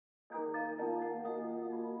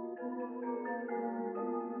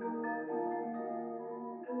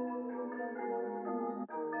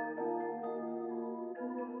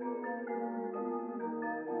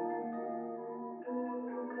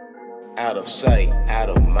Out of sight, out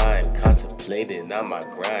of mind, contemplating on my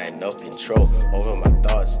grind, no control over my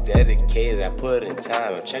thoughts, dedicated, I put in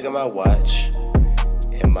time, I'm checking my watch,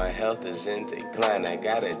 and my health is in decline, I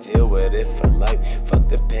gotta deal with it for life, fuck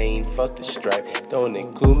the pain, fuck the strife, don't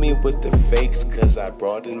include me with the fakes, cause I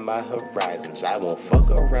broaden my horizons, I won't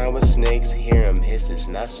fuck around with snakes, hear them hiss, it's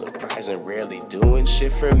not surprising, rarely doing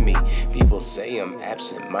shit for me, people say I'm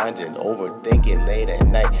absent-minded, overthinking late at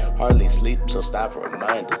night, hardly sleep, so stop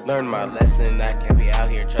reminding, learn my lesson, I can't be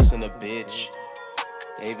out here trusting a bitch,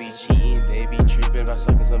 they be cheating, they be tripping by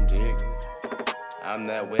sucking some dick, I'm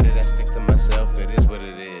that with it, I stick to myself, it is what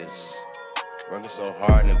it is. Working so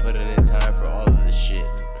hard and putting in time for all of this shit.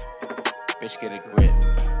 Bitch, get a grip.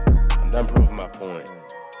 I'm done proving my point.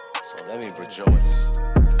 So let me rejoice.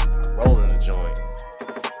 Rolling the joint.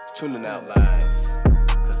 Tuning out lies.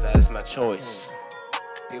 Cause that is my choice.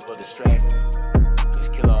 People distract me. Please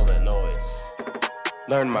kill all that noise.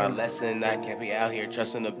 Learn my lesson, I can't be out here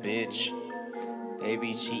trusting a bitch. They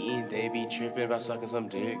be cheating, they be tripping by sucking some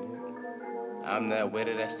dick. I'm that with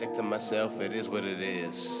it, I stick to myself, it is what it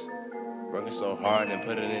is. Working so hard and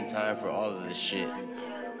putting in time for all of this shit.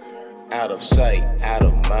 Out of sight, out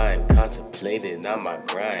of mind, contemplating on my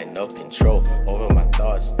grind, no control over my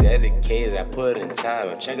thoughts, dedicated, I put in time,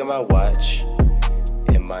 I'm checking my watch,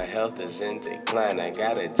 and my health is in decline, I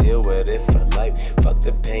gotta deal with it for life, fuck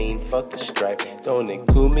the pain, fuck the strife, don't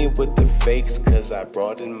include me with the fakes, cause I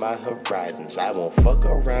broaden my horizons, I won't fuck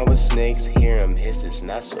around with snakes, hear them hiss, it's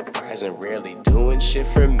not surprising, rarely doing shit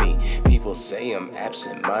for me, people say I'm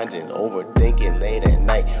absent-minded, overthinking late at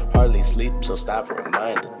night, hardly sleep, so stop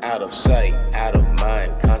reminding, out of sight, out of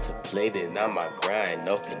mind, contemplating on my grind,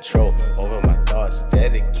 no control over my thoughts,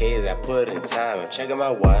 dedicated, I put in time, I'm checking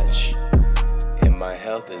my watch, and my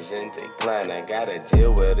health is in decline, I gotta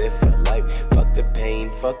deal with it for life, fuck the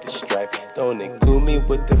pain, fuck the strife, don't include me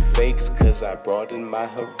with the fakes, cause I broaden my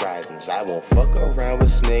horizons, I won't fuck around with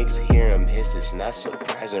snakes, hear them hiss, it's not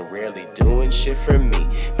surprising, rarely doing shit for me,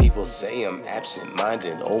 people say I'm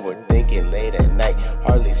absent-minded, overthinking late at night,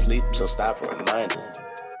 hardly sleep, so stop reminding.